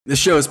This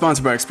show is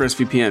sponsored by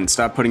ExpressVPN.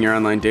 Stop putting your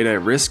online data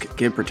at risk.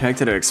 Get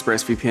protected at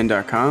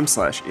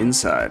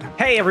expressvpn.com/inside.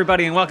 Hey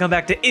everybody, and welcome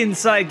back to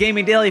Inside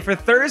Gaming Daily for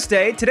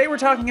Thursday. Today we're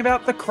talking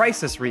about the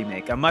Crysis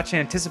remake, a much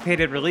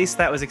anticipated release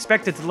that was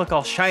expected to look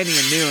all shiny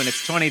and new in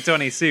its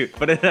 2020 suit,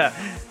 but it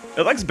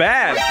looks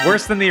bad.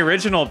 Worse than the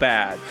original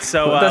bad.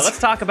 So let's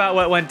talk about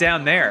what went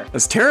down there.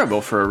 That's terrible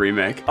for a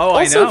remake. Oh,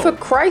 I know. Also for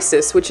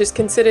Crysis, which is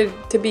considered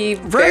to be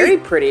very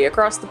pretty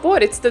across the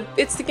board. It's the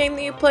game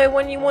that you play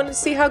when you want to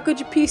see how good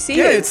your PC is.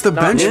 Yeah, it's the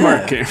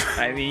benchmark game.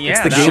 I mean, yeah,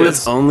 it's the game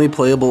that's only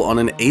playable on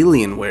an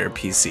Alienware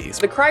PC.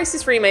 The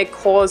Crysis remake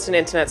caused an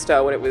internet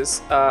stir when it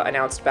was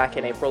announced back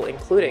in April,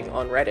 including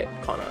on Reddit,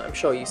 Connor. I'm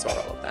sure you saw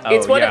all of that. Oh,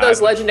 it's one of yeah,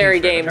 those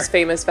legendary sure. games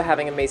famous for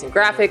having amazing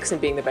graphics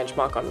and being the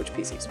benchmark on which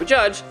PCs were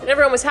judged. And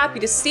everyone was happy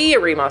to see a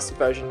remastered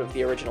version of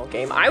the original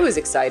game. I was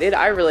excited.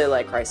 I really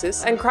like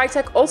Crysis. And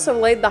Crytek also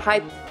laid the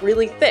hype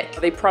really thick.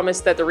 They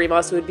promised that the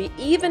remaster would be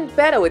even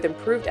better with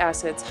improved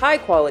assets, high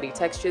quality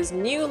textures,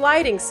 new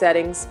lighting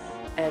settings,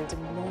 and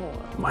more.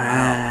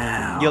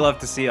 Wow. You'll love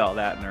to see all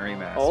that in the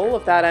remaster. All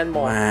of that and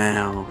more.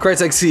 Wow.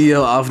 Crytek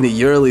CEO Avni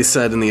Yurli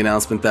said in the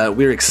announcement that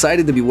we're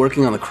excited to be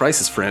working on the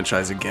Crysis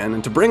franchise again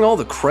and to bring all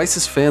the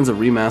Crysis fans a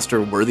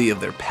remaster worthy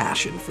of their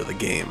passion for the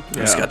game. I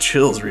just got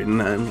chills reading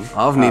that.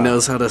 Avni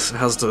knows how to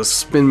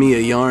spin me a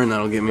yarn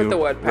that'll get me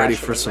ready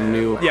for some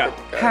new... Yeah,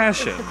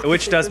 passion,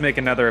 which does make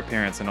another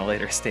appearance in a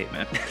later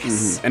statement.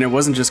 And it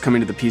wasn't just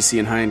coming to the PC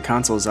and high-end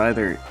consoles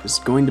either. It was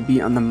going to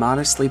be on the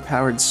modestly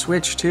powered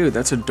Switch too.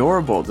 That's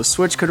adorable. The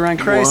Switch could run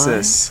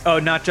Crysis. Oh,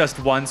 not just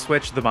one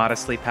Switch, the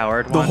modestly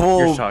powered one? The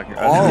whole, You're talking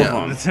all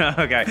about. of them.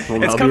 Okay,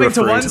 Well, it's I'll be coming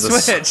to referring one the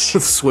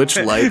Switch. Switch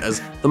Lite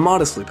as the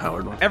modestly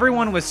powered one.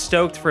 Everyone was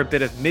stoked for a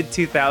bit of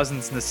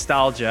mid-2000s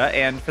nostalgia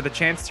and for the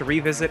chance to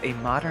revisit a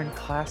modern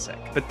classic.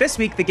 But this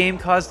week, the game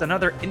caused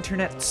another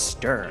internet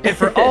stir, and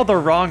for all the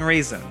wrong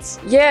reasons.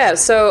 Yeah,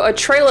 so a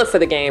trailer for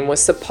the game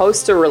was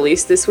supposed to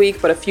release this week,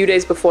 but a few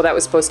days before that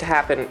was supposed to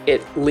happen,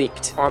 it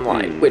leaked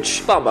online,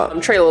 which, bummer.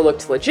 The trailer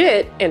looked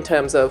legit in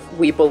terms of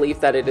we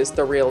believe that it is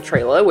the real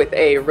trailer with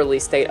a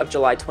release date of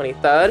July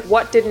 23rd.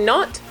 What did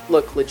not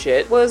look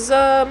legit was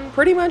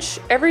pretty much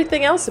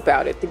everything else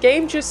about it. The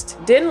game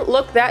just didn't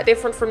look that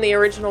different from the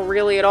original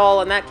really at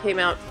all, and that came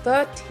out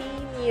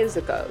 13 years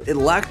ago. It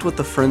lacked what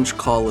the French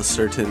call a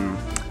certain...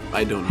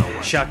 I don't know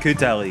what.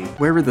 Charcuterie.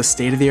 Where were the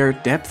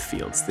state-of-the-art depth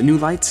fields, the new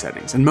light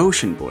settings, and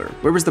motion blur?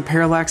 Where was the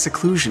parallax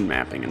occlusion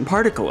mapping and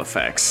particle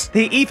effects?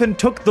 They even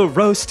took the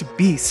roast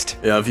beast.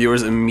 Yeah,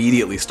 viewers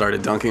immediately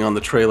started dunking on the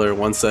trailer.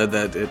 One said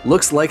that it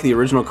looks like the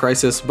original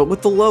Crysis, but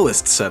with the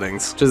lowest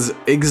settings, which is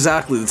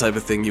exactly the type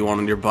of thing you want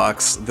on your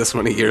box this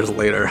many years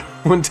later,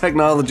 when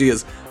technology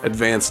has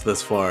advanced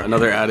this far.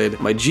 Another added,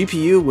 my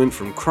GPU went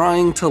from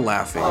crying to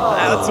laughing.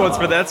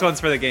 That's one's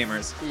for the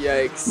gamers.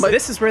 Yikes. But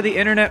this is where the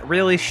internet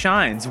really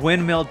shines.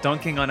 Windmill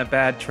dunking on a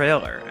bad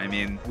trailer. I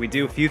mean, we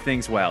do a few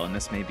things well, and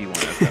this may be one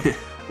of them.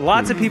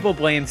 Lots of people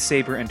blame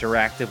Saber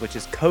Interactive, which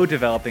is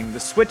co-developing the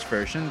Switch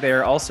version.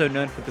 They're also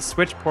known for the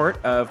Switch port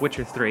of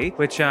Witcher 3,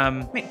 which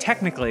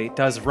technically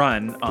does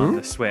run on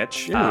the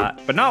Switch,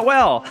 but not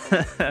well.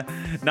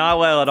 Not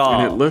well at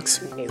all. And it looks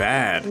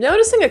bad.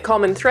 Noticing a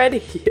common thread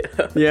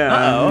here.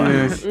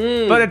 Yeah.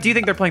 But do you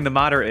think they're playing the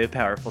moderately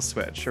powerful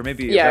Switch, or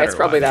maybe? Yeah, it's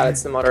probably that.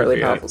 It's the moderately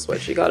Could be powerful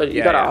Switch. You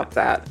gotta up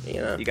that.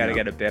 You know. You gotta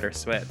get a better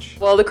Switch.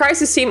 Well, the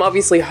Crysis team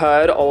obviously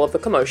heard all of the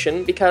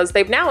commotion because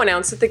they've now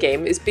announced that the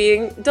game is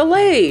being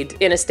delayed.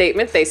 In a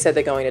statement, they said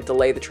they're going to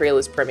delay the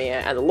trailer's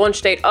premiere and the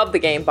launch date of the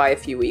game by a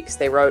few weeks.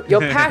 They wrote, "Your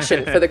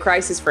passion for the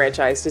Crysis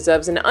franchise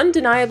deserves an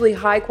undeniably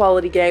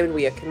high-quality game, and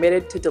we are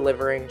committed to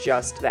delivering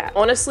just that."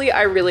 Honestly,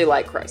 I really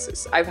like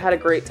Crysis. I've had a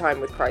great time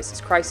with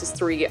Crysis. Crysis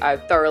 3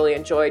 I've thoroughly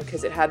enjoyed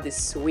because it had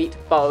this sweet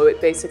bow. It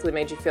basically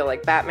made you feel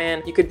like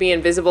Batman. You could be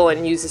invisible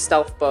and use a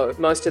stealth bow.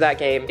 Most of that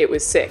game, it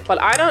was sick.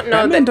 But I don't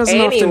know Batman that doesn't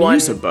anyone... often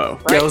use a bow.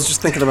 Yeah, I was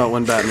just thinking about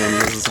when Batman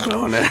uses a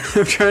bow, and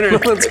I'm trying to know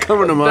what's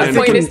coming to The mind.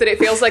 point is that it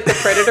feels like the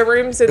Predator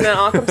rooms in the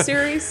Arkham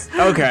series.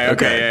 Okay,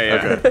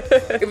 yeah.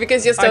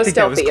 Because you're I so think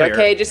that was stealthy, clear.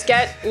 okay? Just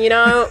get, I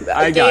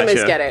gamers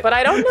gotcha. get it. But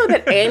I don't know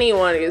that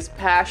anyone is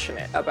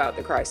passionate about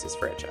the Crysis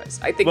franchise.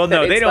 I think Well, that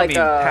no, it's they don't like mean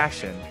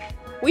passion.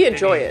 we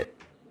enjoy it.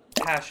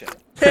 Passion.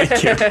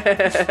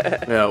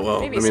 Yeah,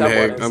 well, Maybe I mean, someone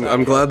hey, is,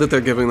 I'm glad that they're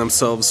giving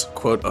themselves,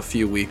 quote, a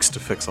few weeks to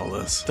fix all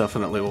this.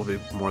 Definitely will be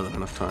more than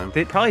enough time.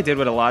 They probably did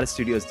what a lot of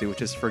studios do,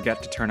 which is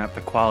forget to turn up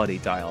the quality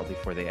dial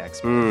before they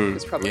export.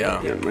 It's probably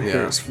Yeah, it.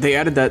 yeah. They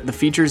added that the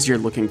features you're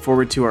looking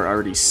forward to are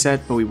already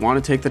set, but we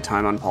want to take the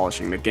time on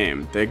polishing the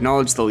game. They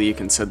acknowledged the leak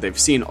and said they've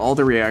seen all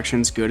the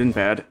reactions, good and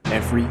bad,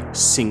 every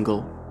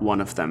single one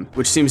of them,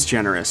 which seems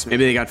generous.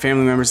 Maybe they got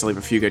family members to leave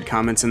a few good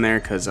comments in there,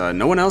 because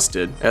no one else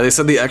did. Yeah, they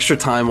said the extra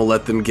time will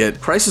let them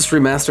get Crysis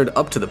remastered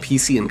up to the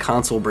PC and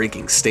console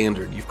breaking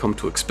standard you've come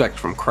to expect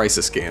from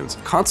Crysis games.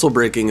 Console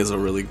breaking is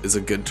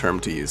a good term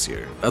to use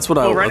here.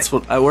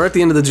 We're at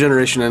the end of the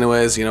generation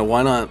anyways,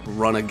 why not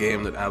run a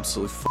game that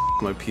absolutely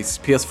my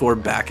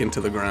PS4 back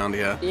into the ground,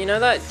 yeah. You know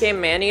that game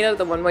Maneater,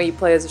 the one where you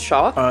play as a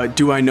shark?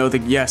 Do I know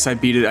that? Yes, I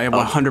beat it. I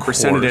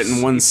 100%ed it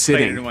in one Played it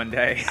sitting. in one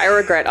day. I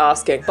regret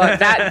asking, but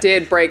that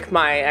did break break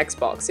my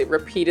Xbox. It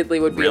repeatedly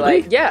would be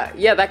Really? like,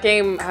 yeah, that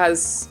game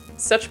has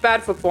such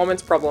bad performance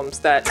problems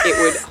that it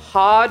would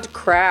hard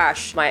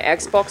crash my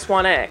Xbox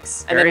One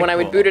X. And then when I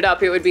would boot it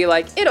up, it would be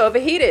like, it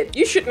overheated.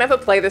 You should never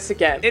play this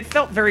again. It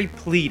felt very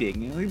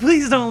pleading. Like,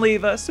 please don't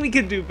leave us. We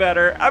can do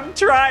better. I'm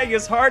trying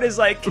as hard as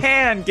I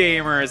can,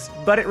 gamers.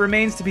 But it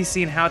remains to be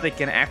seen how they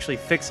can actually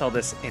fix all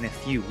this in a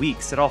few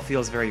weeks. It all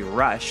feels very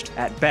rushed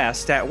at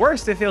best. At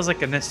worst, it feels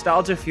like a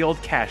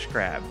nostalgia-fueled cash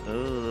grab.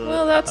 Ugh.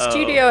 Well, that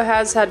studio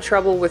has had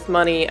trouble with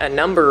money a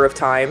number of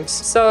times.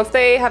 So if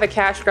they have a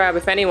cash grab,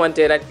 if anyone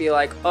did, I'd be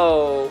like,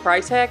 oh,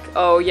 Crytek?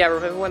 Oh, yeah,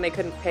 remember when they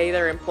couldn't pay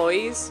their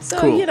employees? So,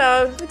 Cool. you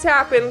know, it's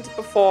happened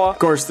before. Of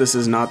course, this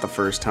is not the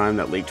first time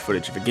that leaked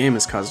footage of a game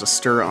has caused a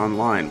stir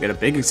online. We had a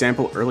big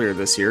example earlier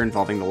this year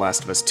involving The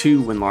Last of Us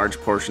 2 when large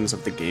portions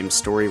of the game's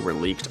story were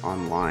leaked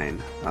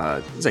online.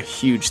 It was a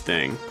huge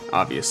thing,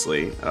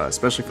 obviously,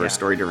 especially for a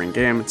story-driven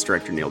game. Its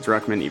director Neil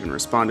Druckmann even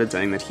responded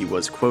saying that he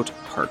was, quote,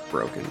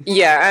 heartbroken.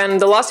 Yeah, and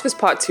The Last of Us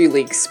Part 2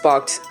 leaks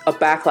sparked a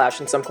backlash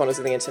in some corners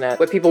of the internet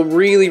where people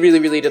really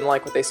didn't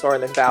like what they saw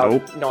and then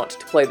vowed not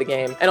to play the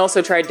game, and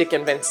also tried to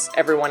convince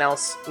everyone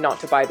else not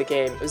to buy the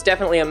game. It was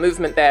definitely a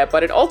movement there,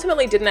 but it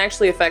ultimately didn't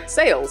actually affect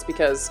sales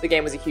because the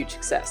game was a huge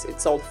success.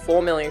 It sold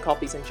 4 million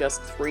copies in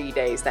just 3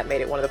 days. That made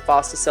it one of the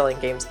fastest selling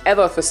games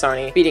ever for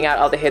Sony, beating out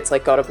other hits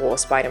like God of War,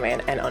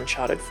 Spider-Man, and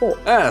Uncharted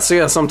 4.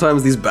 So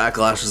sometimes these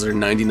backlashes are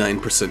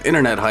 99%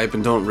 internet hype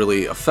and don't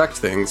really affect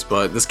things,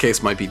 but this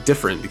case might be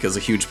different because a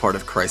huge part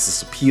of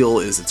Crysis' appeal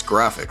is its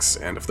graphics,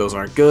 and if those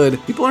aren't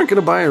good, people aren't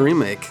gonna buy a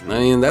remake. I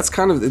mean, that's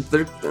kind of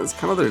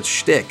their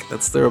shtick.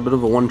 They're a bit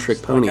of a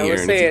one-trick pony here,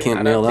 and if you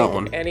can't nail that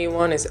one.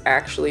 Anyone is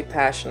actually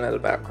passionate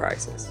about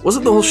Crysis.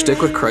 Wasn't the whole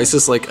shtick with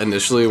Crysis, like,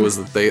 initially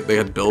was that they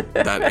had built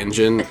that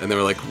engine, and they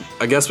were like,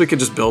 I guess we could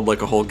just build,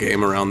 like, a whole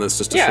game around this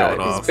just to show it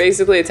off. It's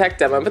basically a tech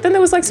demo. But then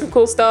there was, like, some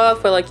cool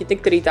stuff where, like, you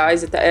think that he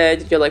dies at the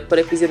end, you're like, but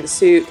if he's in the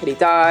suit, can he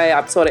die?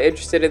 I'm sort of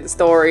interested in the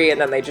story,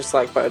 and then they just,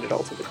 like, burned it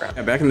all to the ground.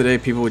 Yeah, back in the day,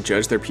 people would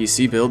judge their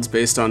PC builds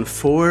based on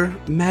 4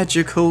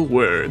 magical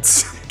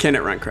words. Can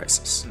it run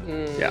Crysis?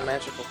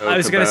 Magical. I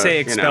was going to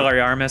say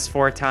Expelliarmus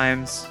 4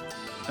 times,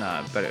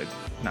 but it would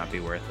not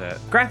be worth it.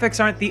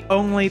 Graphics aren't the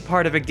only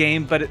part of a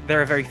game, but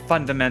they're a very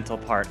fundamental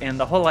part, and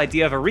the whole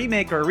idea of a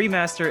remake or a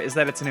remaster is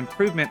that it's an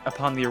improvement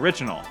upon the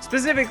original,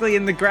 specifically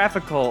in the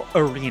graphical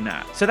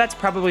arena. So that's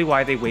probably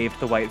why they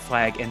waved the white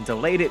flag and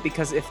delayed it,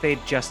 because if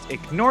they'd just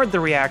ignored the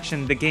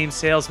reaction, the game's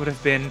sales would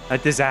have been a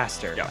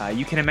disaster.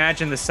 You can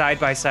imagine the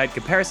side-by-side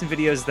comparison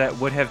videos that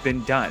would have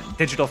been done.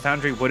 Digital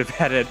Foundry would have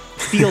had a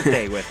field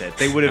day with it.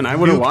 They would have and I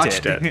would have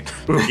watched it.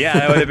 Yeah,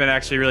 that would have been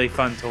actually really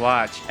fun to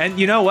watch. And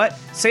you know what?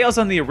 Sales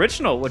on the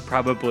original would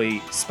probably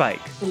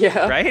spike.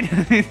 Yeah.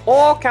 Right?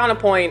 Or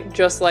counterpoint,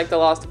 just like The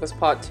Last of Us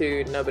Part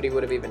 2, nobody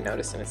would have even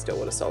noticed and it still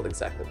would have sold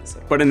exactly the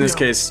same. But in this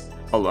case,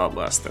 a lot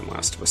less than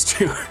Last of Us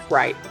 2.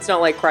 Right. It's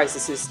not like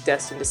Crysis is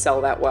destined to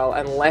sell that well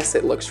unless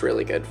it looks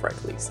really good,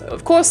 frankly. So,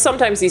 of course,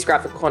 sometimes these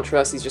graphical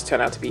controversies just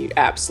turn out to be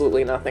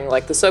absolutely nothing,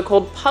 like the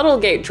so-called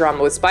Puddlegate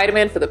drama with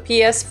Spider-Man for the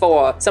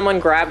PS4. Someone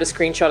grabbed a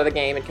screenshot of the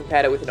game and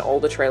compared it with an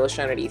older trailer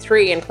shown at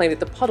E3 and claimed that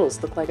the puddles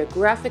look like a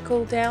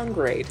graphical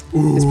downgrade.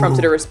 This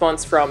prompted a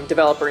response from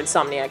developer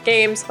Insomniac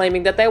Games,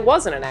 claiming that there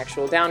wasn't an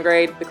actual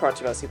downgrade. The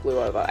controversy blew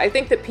over. I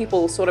think that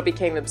people sort of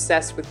became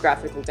obsessed with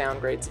graphical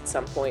downgrades at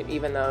some point,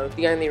 even though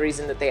the only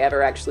reason that they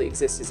ever actually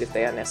exist is if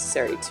they are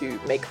necessary to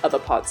make other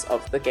parts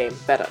of the game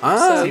better.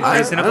 I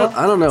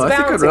don't know. I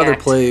think I'd rather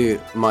act. play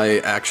my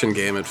action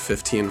game at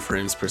 15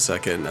 frames per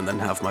second and then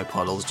have my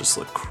puddles just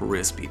look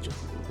crispy.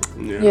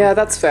 Yeah,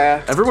 that's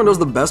fair. Everyone knows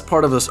the best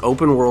part of this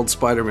open world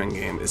Spider-Man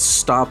game is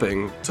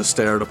stopping to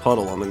stare at a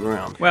puddle on the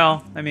ground.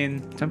 Well, I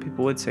mean, some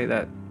people would say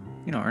that,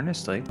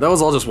 earnestly. That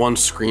was all just one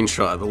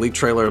screenshot. The leaked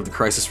trailer of the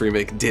Crysis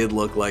remake did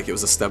look like it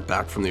was a step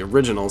back from the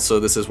original,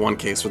 so this is one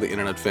case where the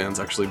internet fans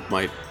actually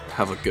might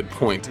have a good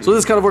point. So this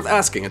is kind of worth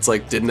asking. It's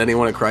like, didn't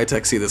anyone at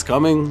Crytek see this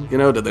coming?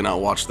 Did they not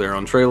watch their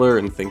own trailer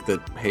and think that,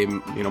 hey,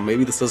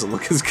 maybe this doesn't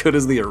look as good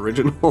as the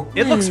original?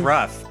 It looks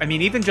rough. I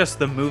mean, even just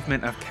the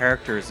movement of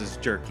characters is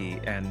jerky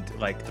and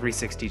like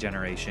 360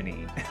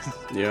 generation-y.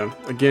 Yeah.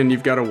 Again,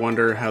 you've got to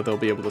wonder how they'll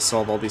be able to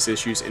solve all these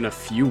issues in a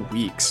few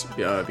weeks,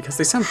 because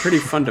they sound pretty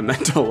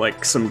fundamental,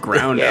 like some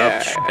ground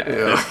up shit.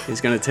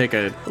 It's going to take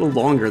a little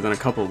longer than a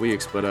couple of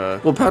weeks, but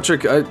well,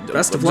 Patrick,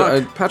 best of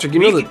luck. Patrick, you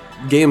know that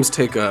games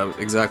take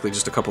exactly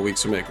just a couple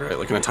weeks to make, right?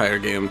 Like an entire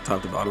game,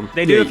 top to bottom.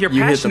 They do if you're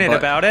passionate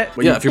about it.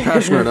 Well, if you're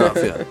passionate enough,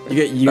 yeah. You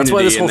get Unity. That's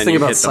why this whole and thing then you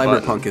about hit the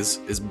button. Cyberpunk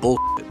is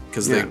bullshit.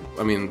 Because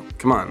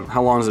come on,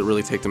 how long does it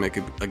really take to make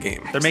a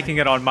game? They're making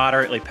it on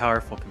moderately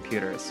powerful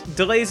computers.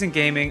 Delays in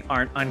gaming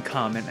aren't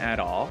uncommon at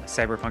all.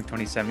 Cyberpunk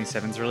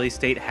 2077's release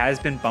date has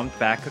been bumped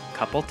back a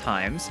couple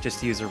times, just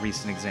to use a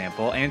recent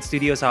example, and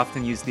studios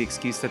often use the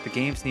excuse that the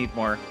games need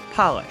more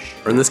polish.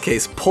 Or in this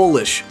case,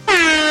 Polish.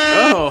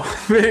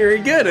 Oh, very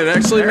good. It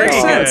actually makes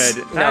sense.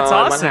 Good. That's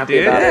awesome,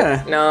 dude.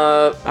 Yeah.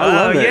 No. I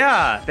love it.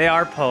 Yeah, they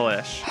are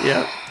Polish.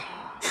 Yep.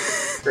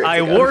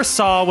 I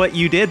warsaw what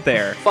you did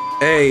there.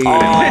 Hey.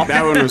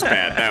 That one was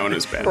bad. That one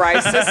was bad.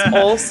 Crysis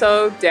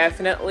also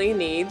definitely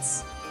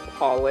needs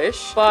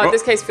polish. But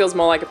this case feels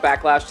more like a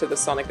backlash to the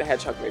Sonic the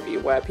Hedgehog movie,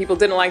 where people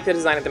didn't like the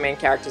design of the main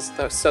characters,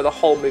 so the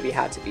whole movie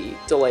had to be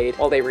delayed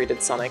while they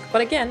redid Sonic. But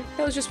again,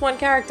 it was just one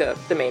character,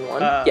 the main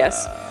one,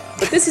 yes.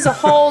 But this is a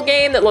whole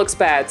game that looks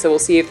bad, so we'll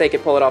see if they can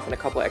pull it off in a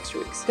couple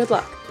extra weeks. Good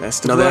luck.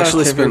 Best of luck, they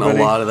actually spent everybody.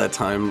 a lot of that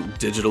time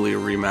digitally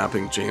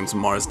remapping James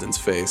Marsden's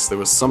face. There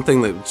was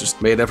something that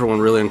just made everyone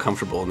really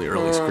uncomfortable in the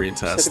early screen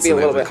tests. So to be a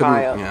little bit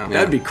higher. Yeah.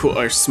 That'd be cool.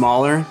 Or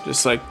smaller,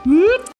 just like...